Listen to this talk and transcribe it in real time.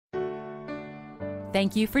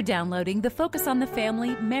Thank you for downloading the Focus on the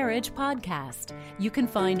Family Marriage podcast. You can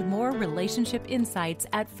find more relationship insights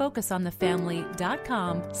at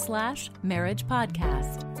focusonthefamily.com/marriage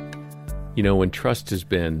podcast. You know, when trust has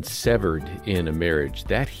been severed in a marriage,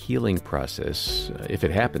 that healing process, if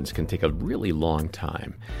it happens, can take a really long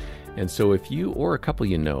time. And so if you or a couple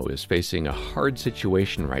you know is facing a hard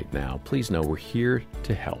situation right now, please know we're here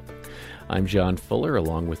to help. I'm John Fuller,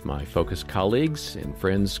 along with my Focus colleagues and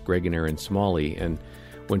friends, Greg and Aaron Smalley. And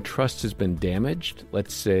when trust has been damaged,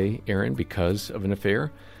 let's say, Aaron, because of an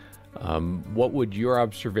affair, what would your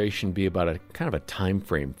observation be about a kind of a time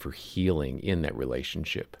frame for healing in that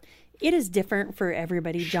relationship? It is different for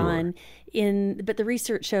everybody, John. But the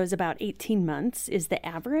research shows about 18 months is the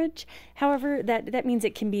average. However, that means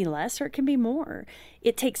it can be less or it can be more.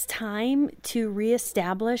 It takes time to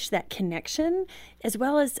reestablish that connection as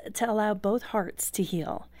well as to allow both hearts to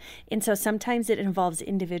heal. And so sometimes it involves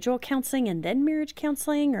individual counseling and then marriage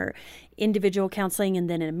counseling, or individual counseling and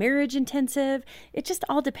then a marriage intensive. It just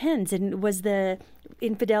all depends. And was the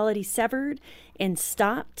infidelity severed and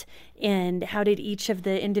stopped? And how did each of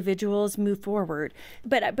the individuals move forward?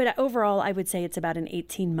 But overall, I would say it's about an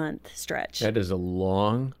 18-month stretch. That is a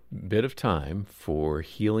long bit of time for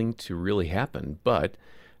healing to really happen, but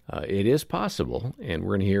it is possible. And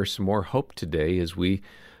we're going to hear some more hope today as we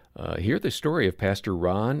hear the story of Pastor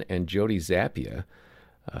Ron and Jody Zappia.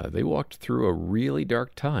 They walked through a really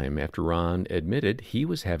dark time after Ron admitted he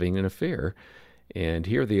was having an affair. And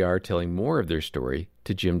here they are telling more of their story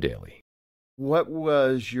to Jim Daly. What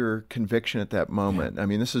was your conviction at that moment? I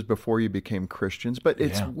mean, this is before you became Christians, but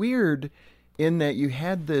it's weird in that you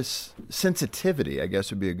had this sensitivity, I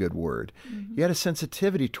guess would be a good word. Mm-hmm. You had a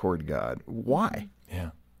sensitivity toward God. Why? Yeah.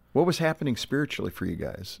 What was happening spiritually for you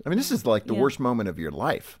guys? I mean, this is like the worst moment of your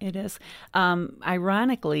life. It is.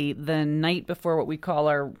 Ironically, the night before what we call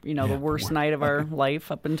our, the worst night of our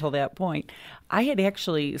life up until that point, I had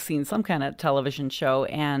actually seen some kind of television show,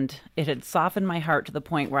 and it had softened my heart to the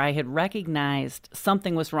point where I had recognized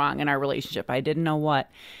something was wrong in our relationship. I didn't know what.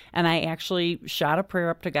 And I actually shot a prayer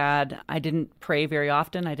up to God. I didn't pray very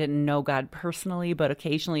often. I didn't know God personally, but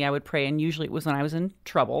occasionally I would pray, and usually it was when I was in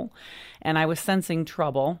trouble, and I was sensing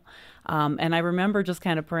trouble. And I remember just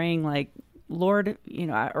kind of praying like, Lord,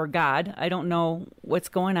 or God, I don't know what's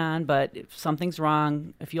going on, but if something's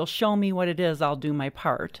wrong, if you'll show me what it is, I'll do my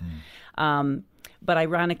part. But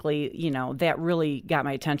ironically, that really got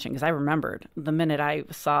my attention because I remembered the minute I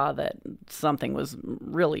saw that something was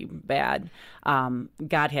really bad,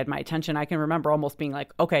 God had my attention. I can remember almost being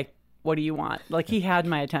like, okay, what do you want? Like he had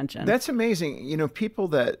my attention. That's amazing. People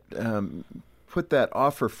that put that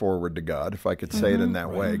offer forward to God, if I could say it in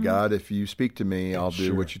that way. God, if you speak to me, I'll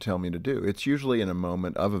do what you tell me to do. It's usually in a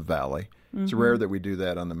moment of a valley. It's rare that we do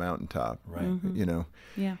that on the mountaintop, right?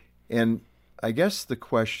 Yeah. And I guess the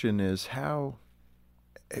question is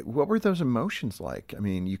what were those emotions like? I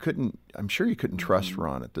mean, I'm sure you couldn't trust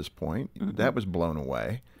Ron at this point. That was blown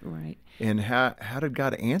away. Right. And how did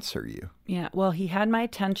God answer you? Yeah, well, he had my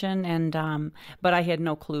attention, and but I had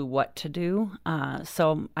no clue what to do.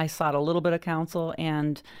 So I sought a little bit of counsel,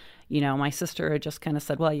 and my sister had just kind of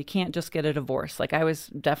said, well, you can't just get a divorce. Like I was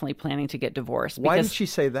definitely planning to get divorced. Why did she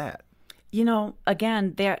say that?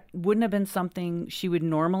 Again, that wouldn't have been something she would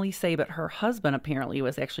normally say, but her husband apparently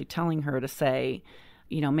was actually telling her to say,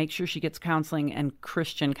 make sure she gets counseling and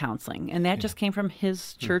Christian counseling. And that just came from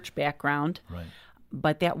his church background. Right.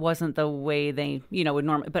 But that wasn't the way they, would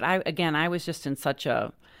normally. But I was just in such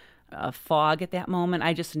a fog at that moment.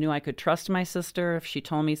 I just knew I could trust my sister. If she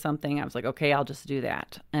told me something, I was like, okay, I'll just do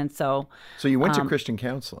that. And so you went to Christian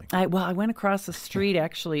counseling. I went across the street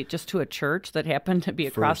actually just to a church that happened to be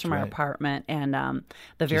across from our apartment. And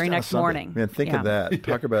the very next morning. Man, think of that.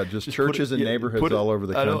 Talk about just churches and neighborhoods all over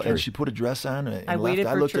the country. And she put a dress on and I waited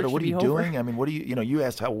left. for I looked church at her, what to are you be over? doing? I mean, what do you, you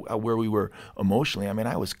asked where we were emotionally. I mean,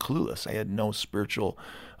 I was clueless. I had no spiritual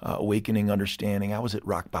awakening, understanding. I was at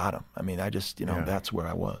rock bottom. I mean, I just, that's where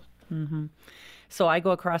I was. Mm-hmm. So I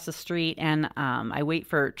go across the street and I wait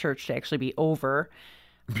for church to actually be over.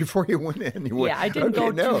 Before you went in, I didn't go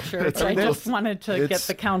to church. I just wanted to get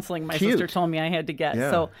the counseling my sister told me I had to get.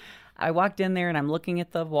 Yeah. So I walked in there and I'm looking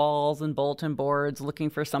at the walls and bulletin boards, looking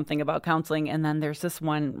for something about counseling. And then there's this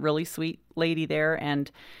one really sweet lady there, and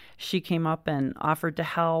she came up and offered to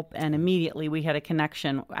help. And immediately we had a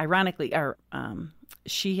connection. Ironically,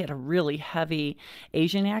 she had a really heavy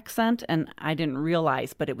Asian accent, and I didn't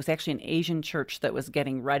realize, but it was actually an Asian church that was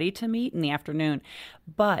getting ready to meet in the afternoon.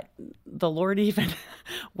 But the Lord even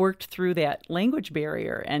worked through that language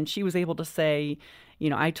barrier, and she was able to say,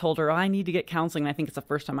 I told her, I need to get counseling. And I think it's the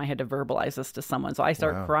first time I had to verbalize this to someone. So I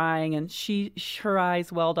started crying, and her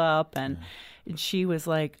eyes welled up, and And she was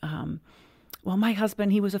like, well, my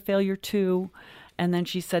husband, he was a failure too. And then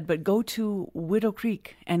she said, but go to Widow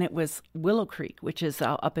Creek. And it was Willow Creek, which is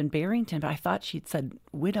up in Barrington. But I thought she'd said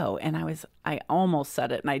Widow. And I almost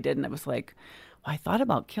said it and I didn't. It was like, well, I thought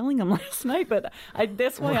about killing him last night, but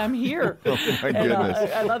that's why I'm here. Oh, my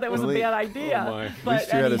goodness. I thought that was a bad idea. Oh, my. But At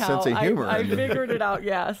least you had a sense of humor. I figured it out,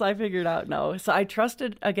 yes. I figured out, no. So I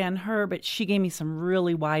trusted, again, her, but she gave me some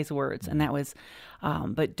really wise words. And that was,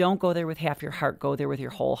 but don't go there with half your heart. Go there with your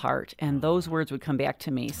whole heart. And those words would come back to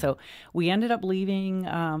me. So we ended up leaving,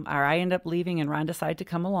 or I ended up leaving, and Ron decided to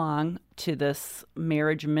come along to this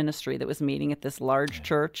marriage ministry that was meeting at this large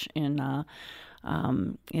church in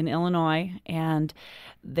Illinois, and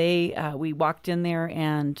we walked in there,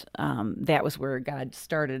 and that was where God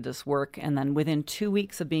started this work. And then within 2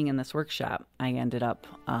 weeks of being in this workshop, I ended up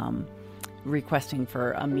requesting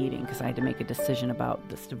for a meeting because I had to make a decision about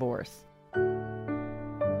this divorce.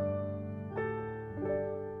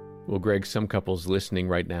 Well, Greg, some couples listening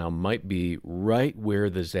right now might be right where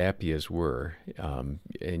the Zappias were,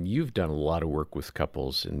 and you've done a lot of work with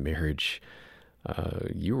couples in marriage.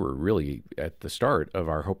 You were really at the start of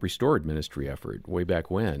our Hope Restored ministry effort way back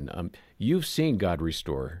when. You've seen God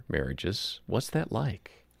restore marriages. What's that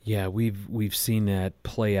like? Yeah, we've seen that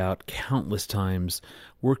play out countless times.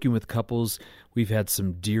 Working with couples, we've had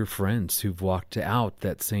some dear friends who've walked out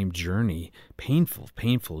that same journey,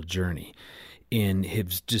 painful journey, and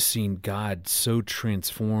have just seen God so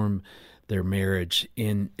transform their marriage,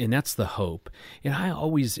 and that's the hope. And I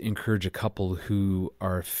always encourage a couple who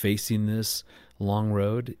are facing this long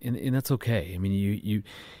road, and that's okay. I mean,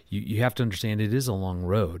 you have to understand it is a long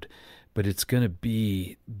road, but it's going to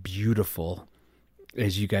be beautiful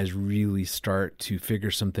as you guys really start to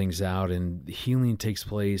figure some things out, and healing takes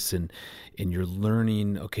place, and you're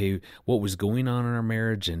learning, okay, what was going on in our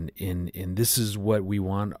marriage, and this is what we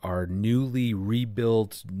want our newly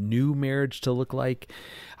rebuilt new marriage to look like.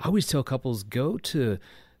 I always tell couples, go to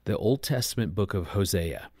the Old Testament book of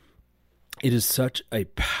Hosea. It is such a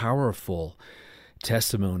powerful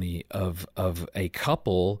testimony of a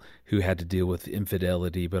couple who had to deal with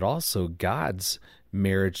infidelity, but also God's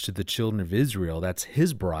marriage to the children of Israel. That's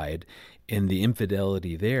his bride, and the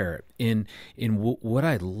infidelity there. And what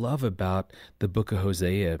I love about the book of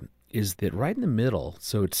Hosea is that right in the middle,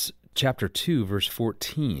 so it's chapter 2, verse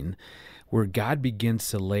 14, where God begins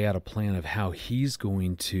to lay out a plan of how he's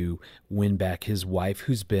going to win back his wife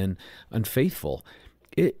who's been unfaithful.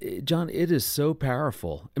 John, it is so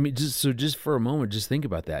powerful. I mean, just for a moment, just think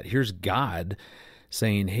about that. Here's God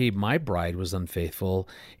saying, hey, my bride was unfaithful,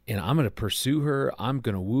 and I'm going to pursue her. I'm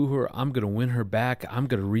going to woo her. I'm going to win her back. I'm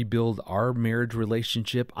going to rebuild our marriage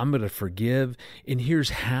relationship. I'm going to forgive. And here's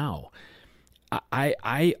how.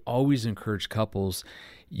 I always encourage couples,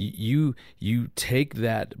 you take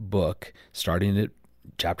that book, starting at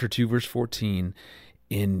chapter 2, verse 14,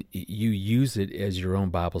 and you use it as your own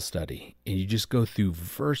Bible study, and you just go through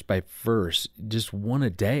verse by verse, just one a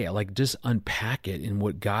day, like just unpack it and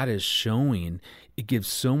what God is showing. It gives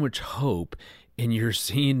so much hope, and you're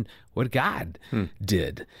seeing what God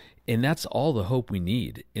did. And that's all the hope we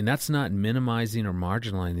need. And that's not minimizing or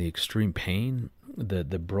marginalizing the extreme pain, the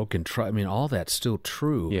broken trust. I mean, all that's still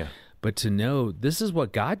true. Yeah. But to know this is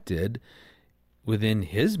what God did within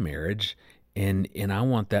his marriage, and I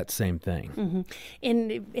want that same thing. Mm-hmm.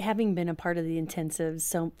 And having been a part of the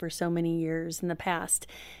intensives for so many years in the past,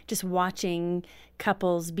 just watching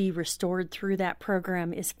couples be restored through that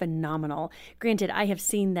program is phenomenal. Granted, I have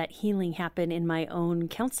seen that healing happen in my own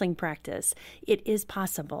counseling practice. It is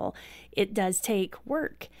possible. It does take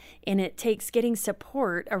work, and it takes getting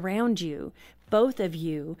support around you, both of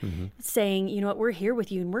you, saying, you know what, we're here with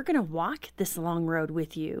you, and we're going to walk this long road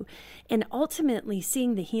with you. And ultimately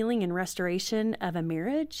seeing the healing and restoration of a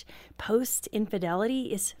marriage post-infidelity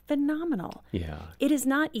is phenomenal. Yeah. It is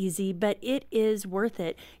not easy, but it is worth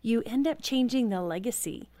it. You end up changing the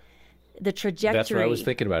legacy, the trajectory. That's what I was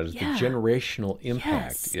thinking about, is Yeah. the generational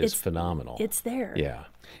impact is it's phenomenal. It's there. Yeah.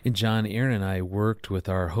 And John, Aaron, and I worked with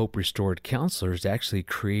our Hope Restored counselors to actually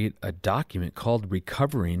create a document called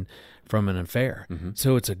Recovering from an Affair.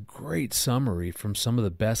 So it's a great summary from some of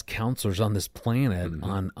the best counselors on this planet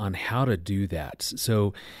on how to do that.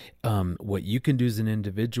 So what you can do as an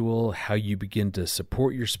individual, how you begin to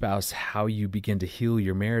support your spouse, how you begin to heal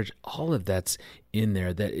your marriage, all of that's in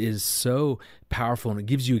there. That is so powerful, and it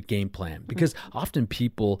gives you a game plan. Because often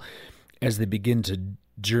people, as they begin to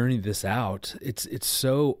journey this out, it's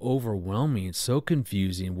so overwhelming, it's so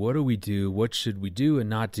confusing. What do we do? What should we do and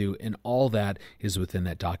not do? And all that is within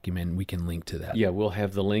that document, and we can link to that. Yeah, we'll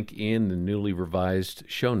have the link in the newly revised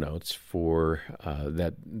show notes for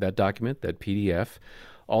that document, that PDF.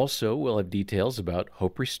 Also, we'll have details about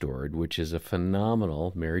Hope Restored, which is a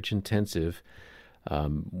phenomenal marriage intensive.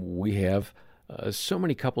 We have so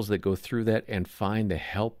many couples that go through that and find the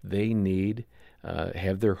help they need,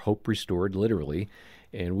 have their hope restored, literally.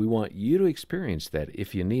 And we want you to experience that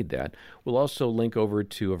if you need that. We'll also link over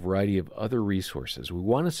to a variety of other resources. We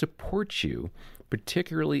want to support you,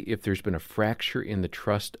 particularly if there's been a fracture in the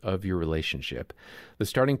trust of your relationship. The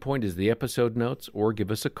starting point is the episode notes, or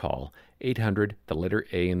give us a call, 800, the letter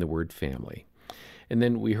A in the word family. And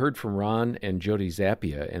then we heard from Ron and Jody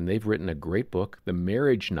Zappia, and they've written a great book, The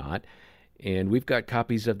Marriage Knot, and we've got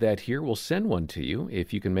copies of that here. We'll send one to you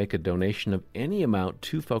if you can make a donation of any amount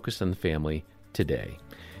to Focus on the Family today.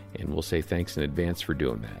 And we'll say thanks in advance for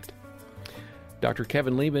doing that. Dr.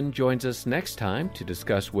 Kevin Leman joins us next time to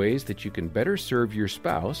discuss ways that you can better serve your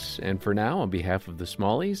spouse. And for now, on behalf of the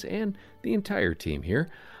Smalleys and the entire team here,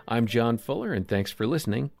 I'm John Fuller, and thanks for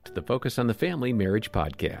listening to the Focus on the Family Marriage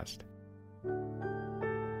Podcast.